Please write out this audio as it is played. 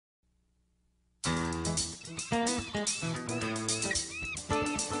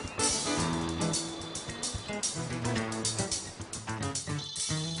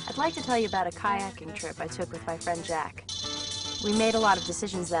like to tell you about a kayaking trip I took with my friend Jack. We made a lot of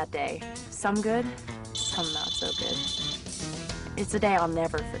decisions that day. Some good, some not so good. It's a day I'll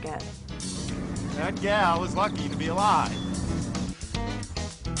never forget. That gal was lucky to be alive.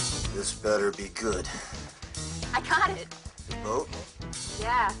 This better be good. I got it. The boat?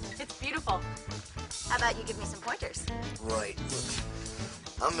 Yeah, it's beautiful. How about you give me some pointers? Right. Look,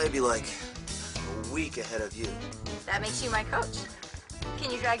 I'm maybe like a week ahead of you. That makes you my coach.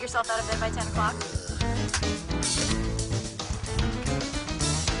 Can you drag yourself out of bed by 10 o'clock?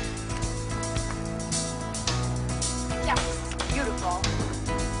 Yeah, it's beautiful.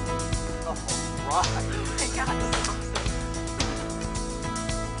 Oh, right. Oh my God, this is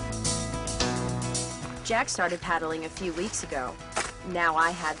awesome. Jack started paddling a few weeks ago. Now I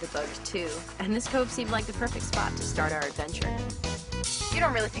had the boat too, and this cove seemed like the perfect spot to start our adventure. You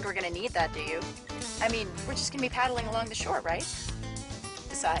don't really think we're gonna need that, do you? I mean, we're just gonna be paddling along the shore, right?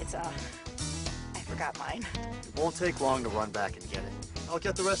 Besides, I forgot mine. It won't take long to run back and get it. I'll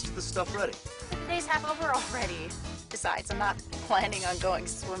get the rest of the stuff ready. But the day's half over already. Besides, I'm not planning on going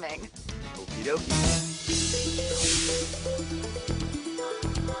swimming. Okie dokie.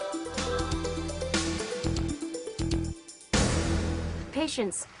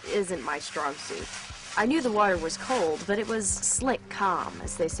 Patience isn't my strong suit. I knew the water was cold, but it was slick calm,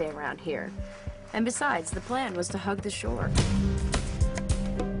 as they say around here. And besides, the plan was to hug the shore.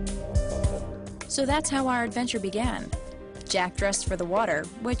 So that's how our adventure began. Jack dressed for the water,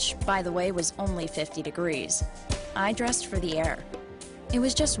 which, by the way, was only 50 degrees. I dressed for the air. It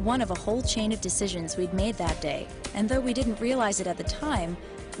was just one of a whole chain of decisions we'd made that day, and though we didn't realize it at the time,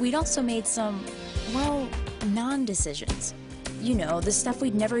 we'd also made some, well, non-decisions. You know, the stuff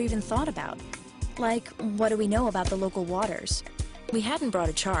we'd never even thought about. Like, what do we know about the local waters? We hadn't brought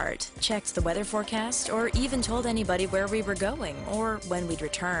a chart, checked the weather forecast, or even told anybody where we were going or when we'd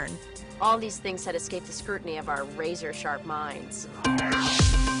return. All these things had escaped the scrutiny of our razor-sharp minds.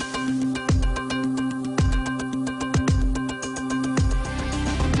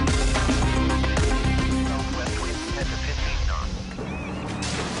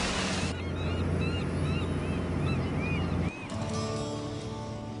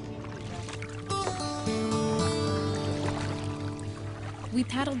 We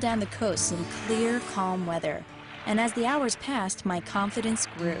paddled down the coast in clear, calm weather, and as the hours passed, my confidence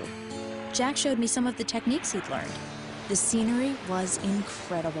grew. Jack showed me some of the techniques he'd learned. The scenery was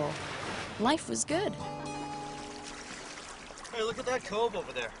incredible. Life was good. Hey, look at that cove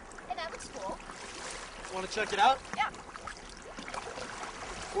over there. Hey, that looks cool. Want to check it out? Yeah.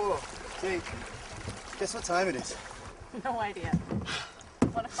 Whoa, Kate. Guess what time it is? No idea.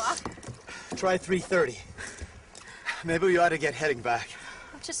 1 o'clock? Try 3:30. Maybe we ought to get heading back.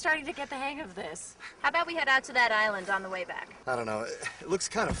 I'm just starting to get the hang of this. How about we head out to that island on the way back? I don't know. It looks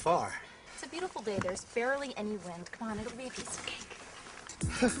kind of far. It's a beautiful day. There's barely any wind. Come on, it'll be a piece of cake.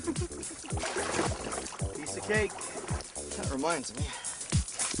 Piece of cake. That reminds me.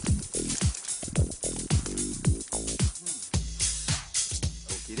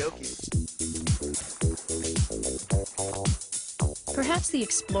 Okie dokie. Perhaps the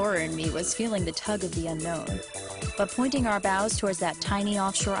explorer in me was feeling the tug of the unknown, but pointing our bows towards that tiny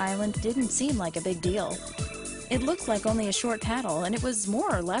offshore island didn't seem like a big deal. It looked like only a short paddle, and it was more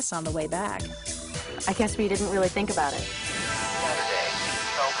or less on the way back. I guess we didn't really think about it. Saturday,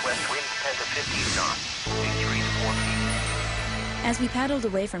 southwest winds 10 to 15 knots, sea breeze 14. As we paddled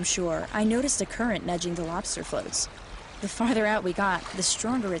away from shore, I noticed a current nudging the lobster floats. The farther out we got, the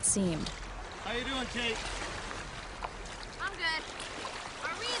stronger it seemed. How you doing, Kate? I'm good.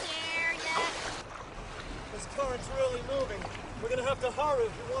 Are we there yet? This current's really moving. We're gonna have to hurry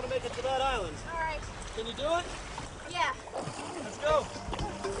if we want to make it to that island. All right. Can you do it? Yeah. Let's go.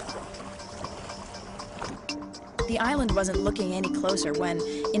 The island wasn't looking any closer when,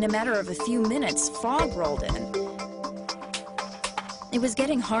 in a matter of a few minutes, fog rolled in. It was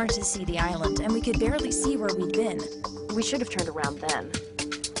getting hard to see the island, and we could barely see where we'd been. We should have turned around then.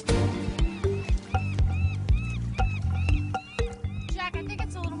 Jack, I think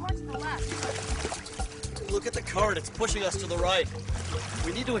it's a little more to the left. Look at the current. It's pushing us to the right.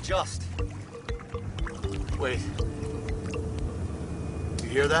 We need to adjust. Wait. You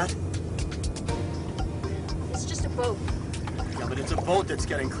hear that? It's just a boat. Yeah, but it's a boat that's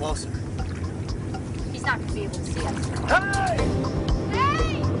getting closer. He's not going to be able to see us. Hey!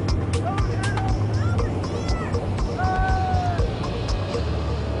 Hey!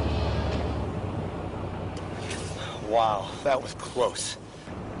 Wow, that was close.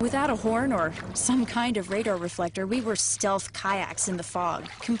 Without a horn or some kind of radar reflector, we were stealth kayaks in the fog,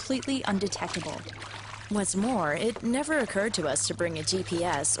 completely undetectable. What's more, it never occurred to us to bring a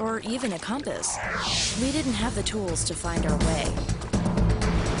GPS or even a compass. We didn't have the tools to find our way.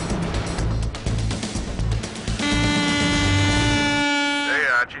 Hey,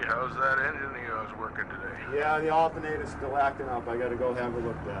 Archie, how's that engine of yours working today? Yeah, the alternator's still acting up. I gotta go have a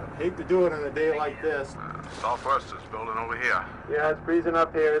look at it. Hate to do it on a day like this. Southwest is building over here. Yeah, it's freezing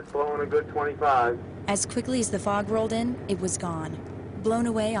up here. It's blowing a good 25. As quickly as the fog rolled in, it was gone, blown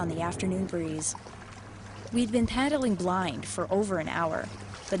away on the afternoon breeze. We'd been paddling blind for over an hour,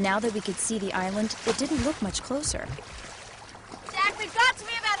 but now that we could see the island, it didn't look much closer. Jack, we've got to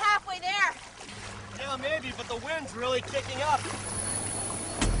be about halfway there. Yeah, maybe, but the wind's really kicking up.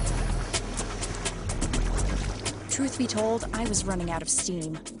 Truth be told, I was running out of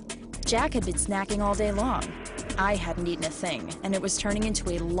steam. Jack had been snacking all day long. I hadn't eaten a thing, and it was turning into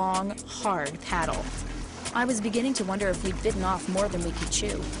a long, hard paddle. I was beginning to wonder if we'd bitten off more than we could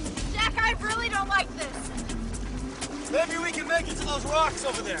chew. Jack, I really don't like this. Maybe we can make it to those rocks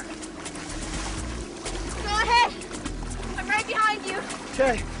over there. Go ahead. I'm right behind you.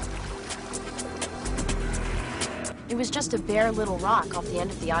 Okay. It was just a bare little rock off the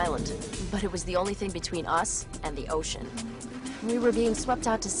end of the island, but it was the only thing between us and the ocean. We were being swept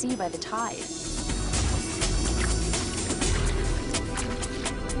out to sea by the tide.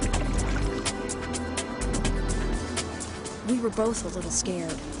 We were both a little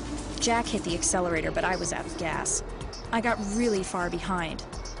scared. Jack hit the accelerator, but I was out of gas. I got really far behind.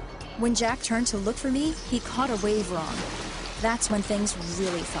 When Jack turned to look for me, he caught a wave wrong. That's when things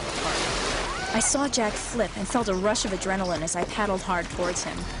really fell apart. I saw Jack flip and felt a rush of adrenaline as I paddled hard towards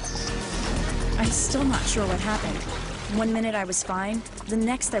him. I'm still not sure what happened. One minute I was fine, the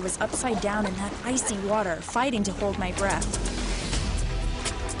next I was upside down in that icy water, fighting to hold my breath.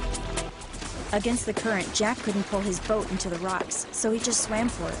 Against the current, Jack couldn't pull his boat into the rocks, so he just swam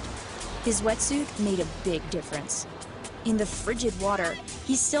for it. His wetsuit made a big difference. In the frigid water,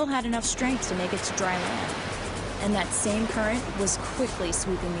 he still had enough strength to make it to dry land. And that same current was quickly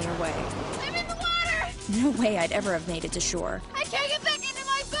sweeping me away. I'm in the water. No way I'd ever have made it to shore. I can't get back into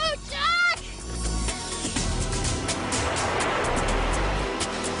my boat, Jack.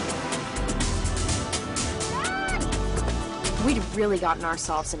 We'd really gotten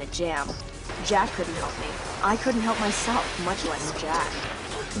ourselves in a jam. Jack couldn't help me. I couldn't help myself, much less Jack.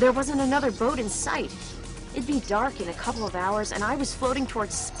 There wasn't another boat in sight. It'd be dark in a couple of hours, and I was floating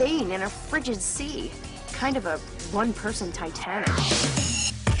towards Spain in a frigid sea. Kind of a one-person Titanic.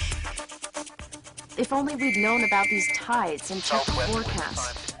 If only we'd known about these tides and checked the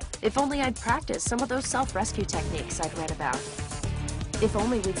forecast. If only I'd practiced some of those self-rescue techniques I'd read about. If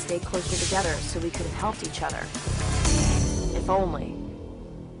only we'd stayed closer together so we could have helped each other. If only.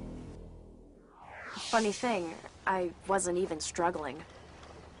 Funny thing, I wasn't even struggling.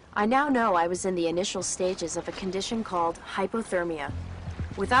 I now know I was in the initial stages of a condition called hypothermia.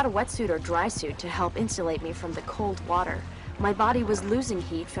 Without a wetsuit or dry suit to help insulate me from the cold water, my body was losing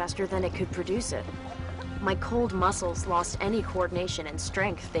heat faster than it could produce it. My cold muscles lost any coordination and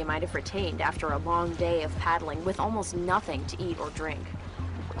strength they might have retained after a long day of paddling with almost nothing to eat or drink.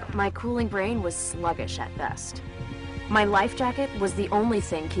 My cooling brain was sluggish at best. My life jacket was the only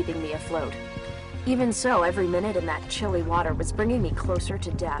thing keeping me afloat. Even so, every minute in that chilly water was bringing me closer to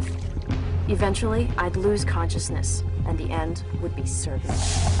death. Eventually, I'd lose consciousness, and the end would be certain.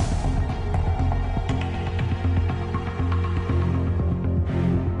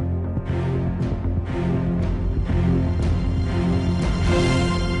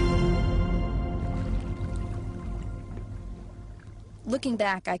 Looking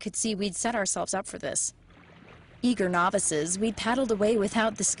back, I could see we'd set ourselves up for this. Eager novices, we'd paddled away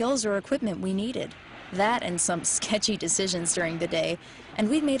without the skills or equipment we needed. That and some sketchy decisions during the day, and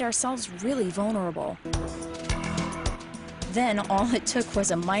we'd made ourselves really vulnerable. Then all it took was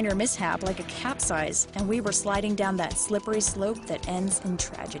a minor mishap like a capsize, and we were sliding down that slippery slope that ends in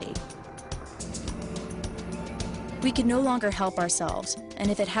tragedy. We could no longer help ourselves, and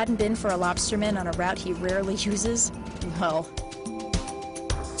if it hadn't been for a lobsterman on a route he rarely uses, well...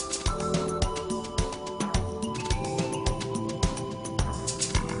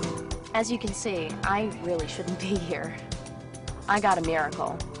 As you can see, I really shouldn't be here. I got a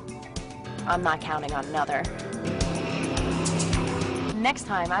miracle. I'm not counting on another. Next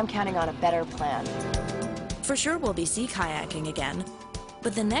time, I'm counting on a better plan. For sure we'll be sea kayaking again,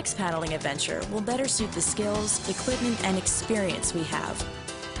 but the next paddling adventure will better suit the skills, equipment, and experience we have.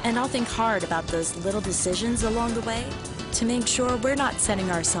 And I'll think hard about those little decisions along the way to make sure we're not setting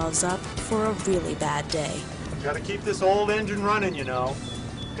ourselves up for a really bad day. Gotta keep this old engine running, you know.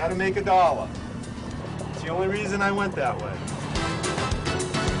 Gotta make $1. It's the only reason I went that way.